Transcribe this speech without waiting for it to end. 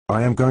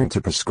I am going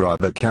to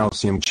prescribe a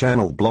calcium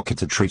channel blocker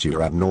to treat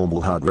your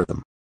abnormal heart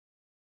rhythm.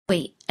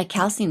 Wait, a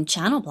calcium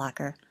channel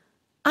blocker?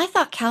 I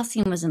thought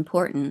calcium was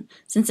important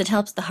since it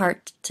helps the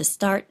heart to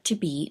start to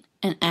beat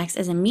and acts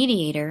as a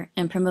mediator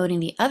in promoting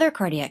the other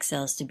cardiac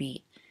cells to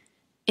beat.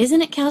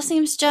 Isn't it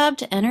calcium's job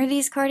to enter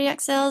these cardiac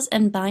cells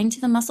and bind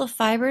to the muscle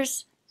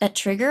fibers that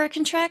trigger a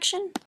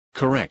contraction?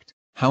 Correct.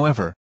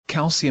 However,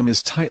 calcium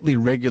is tightly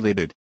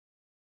regulated.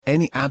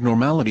 Any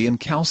abnormality in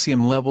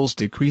calcium levels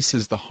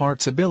decreases the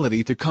heart's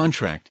ability to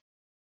contract.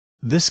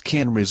 This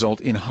can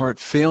result in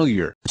heart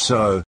failure.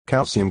 So,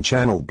 calcium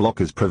channel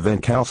blockers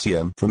prevent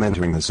calcium from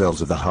entering the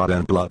cells of the heart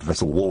and blood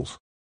vessel walls.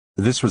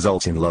 This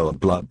results in lower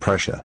blood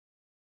pressure.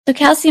 So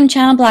calcium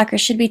channel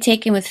blockers should be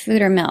taken with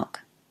food or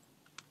milk.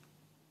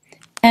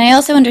 And I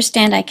also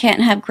understand I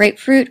can't have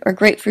grapefruit or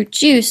grapefruit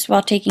juice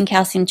while taking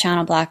calcium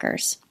channel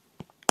blockers.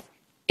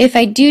 If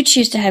I do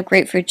choose to have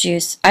grapefruit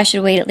juice, I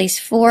should wait at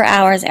least 4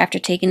 hours after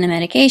taking the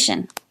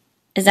medication.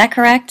 Is that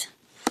correct?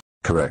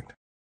 Correct.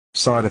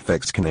 Side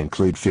effects can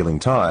include feeling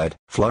tired,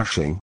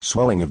 flushing,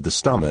 swelling of the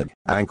stomach,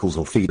 ankles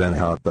or feet and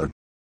heartburn.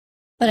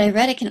 But I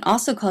read it can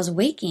also cause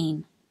weight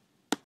gain.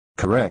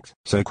 Correct,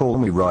 so call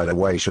me right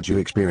away should you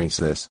experience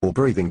this, or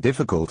breathing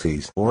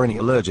difficulties, or any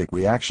allergic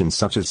reactions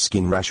such as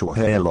skin rash or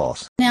hair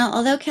loss. Now,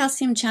 although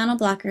calcium channel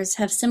blockers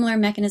have similar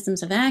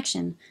mechanisms of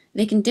action,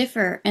 they can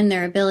differ in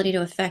their ability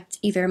to affect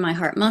either my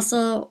heart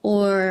muscle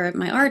or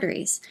my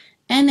arteries,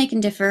 and they can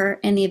differ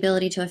in the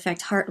ability to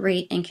affect heart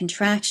rate and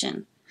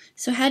contraction.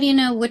 So how do you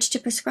know which to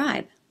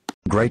prescribe?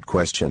 Great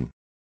question.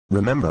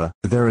 Remember,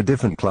 there are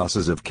different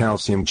classes of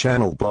calcium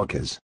channel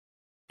blockers.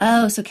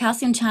 Oh, so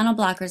calcium channel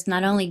blockers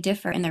not only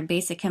differ in their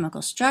basic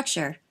chemical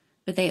structure,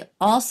 but they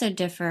also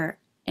differ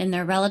in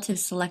their relative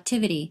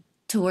selectivity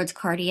towards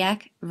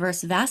cardiac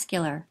versus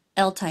vascular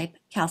L-type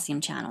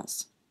calcium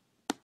channels.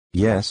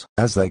 Yes,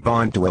 as they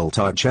bind to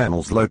L-type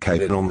channels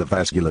located on the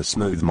vascular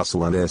smooth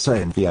muscle and SA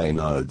and VA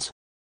nodes.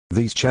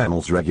 These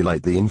channels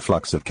regulate the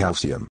influx of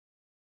calcium.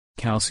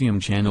 Calcium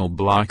channel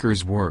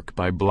blockers work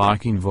by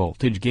blocking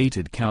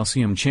voltage-gated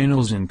calcium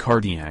channels in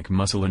cardiac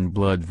muscle and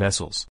blood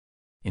vessels.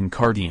 In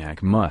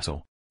cardiac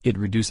muscle, it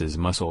reduces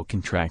muscle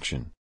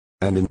contraction.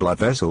 And in blood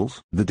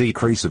vessels, the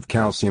decrease of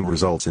calcium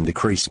results in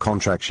decreased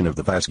contraction of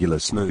the vascular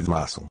smooth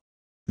muscle.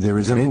 There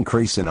is an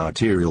increase in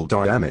arterial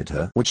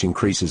diameter, which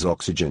increases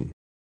oxygen.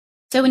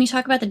 So when you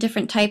talk about the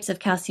different types of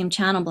calcium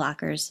channel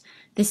blockers,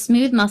 the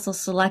smooth muscle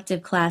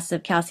selective class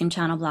of calcium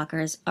channel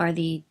blockers are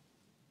the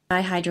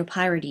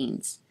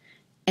dihydropyridines,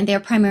 and they are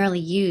primarily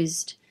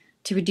used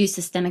to reduce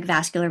systemic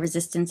vascular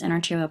resistance and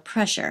arterial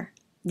pressure.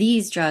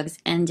 These drugs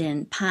end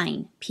in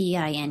pine,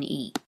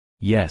 P-I-N-E.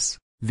 Yes,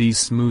 these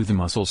smooth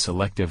muscle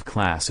selective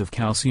class of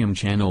calcium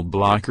channel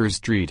blockers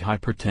treat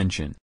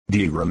hypertension. Do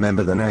you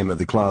remember the name of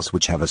the class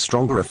which have a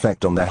stronger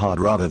effect on the heart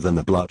rather than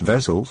the blood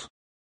vessels?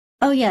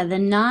 Oh yeah, the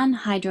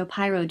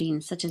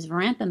non-hydropyridines such as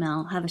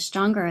verapamil have a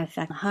stronger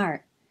effect on the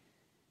heart.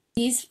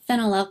 These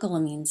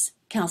phenylethylamines,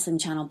 calcium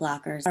channel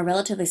blockers, are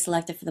relatively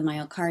selective for the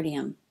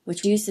myocardium,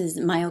 which reduces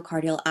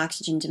myocardial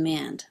oxygen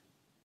demand.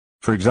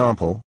 For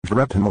example,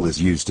 verapamil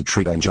is used to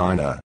treat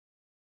angina.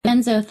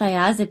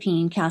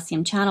 Benzodiazepine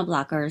calcium channel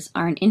blockers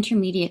are an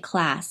intermediate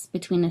class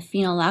between the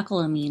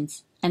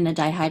phenylethylamines and the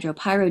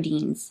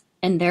dihydropyridines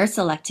in their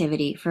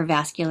selectivity for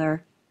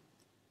vascular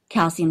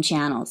calcium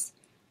channels.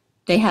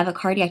 They have a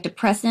cardiac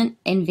depressant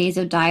and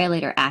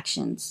vasodilator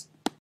actions.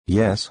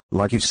 Yes,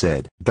 like you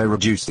said, they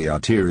reduce the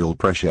arterial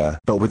pressure,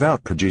 but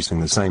without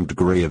producing the same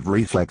degree of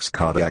reflex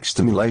cardiac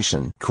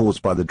stimulation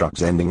caused by the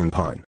drugs ending in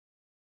pine.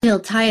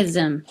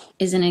 Diltiazem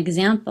is an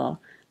example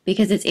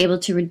because it's able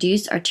to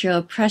reduce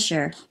arterial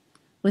pressure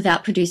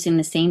without producing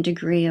the same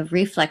degree of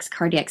reflex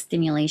cardiac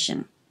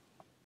stimulation.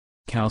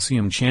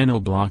 Calcium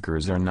channel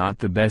blockers are not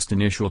the best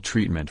initial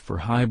treatment for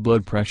high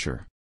blood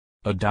pressure.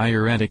 A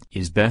diuretic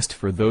is best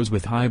for those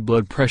with high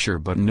blood pressure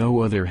but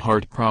no other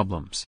heart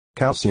problems.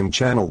 Calcium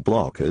channel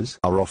blockers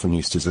are often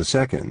used as a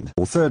second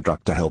or third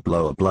drug to help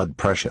lower blood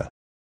pressure.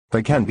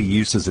 They can be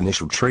used as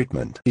initial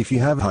treatment if you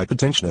have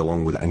hypertension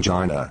along with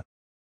angina.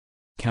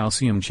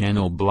 Calcium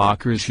channel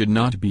blockers should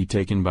not be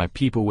taken by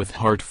people with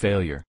heart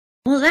failure.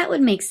 Well, that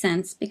would make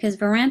sense because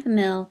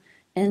verapamil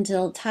and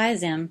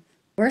diltiazem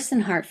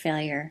worsen heart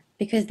failure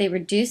because they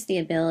reduce the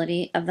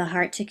ability of the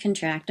heart to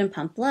contract and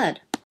pump blood.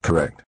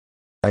 Correct.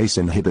 ACE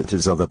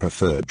inhibitors are the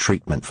preferred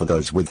treatment for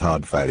those with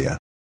heart failure.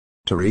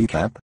 To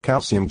recap,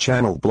 calcium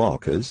channel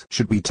blockers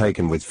should be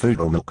taken with food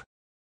or milk.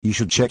 You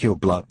should check your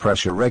blood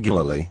pressure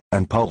regularly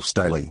and pulse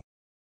daily.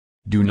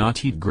 Do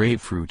not eat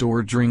grapefruit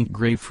or drink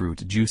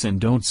grapefruit juice and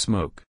don't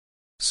smoke.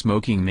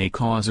 Smoking may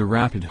cause a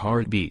rapid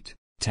heartbeat,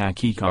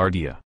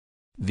 tachycardia.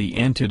 The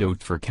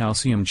antidote for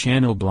calcium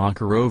channel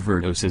blocker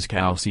overdose is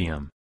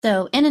calcium.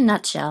 So, in a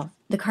nutshell,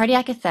 the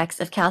cardiac effects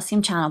of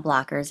calcium channel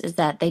blockers is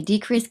that they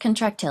decrease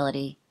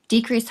contractility,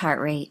 decrease heart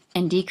rate,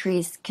 and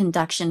decrease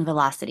conduction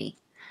velocity.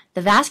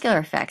 The vascular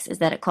effects is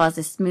that it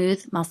causes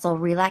smooth muscle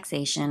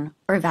relaxation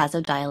or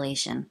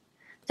vasodilation.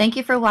 Thank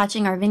you for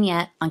watching our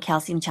vignette on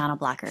calcium channel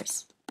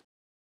blockers.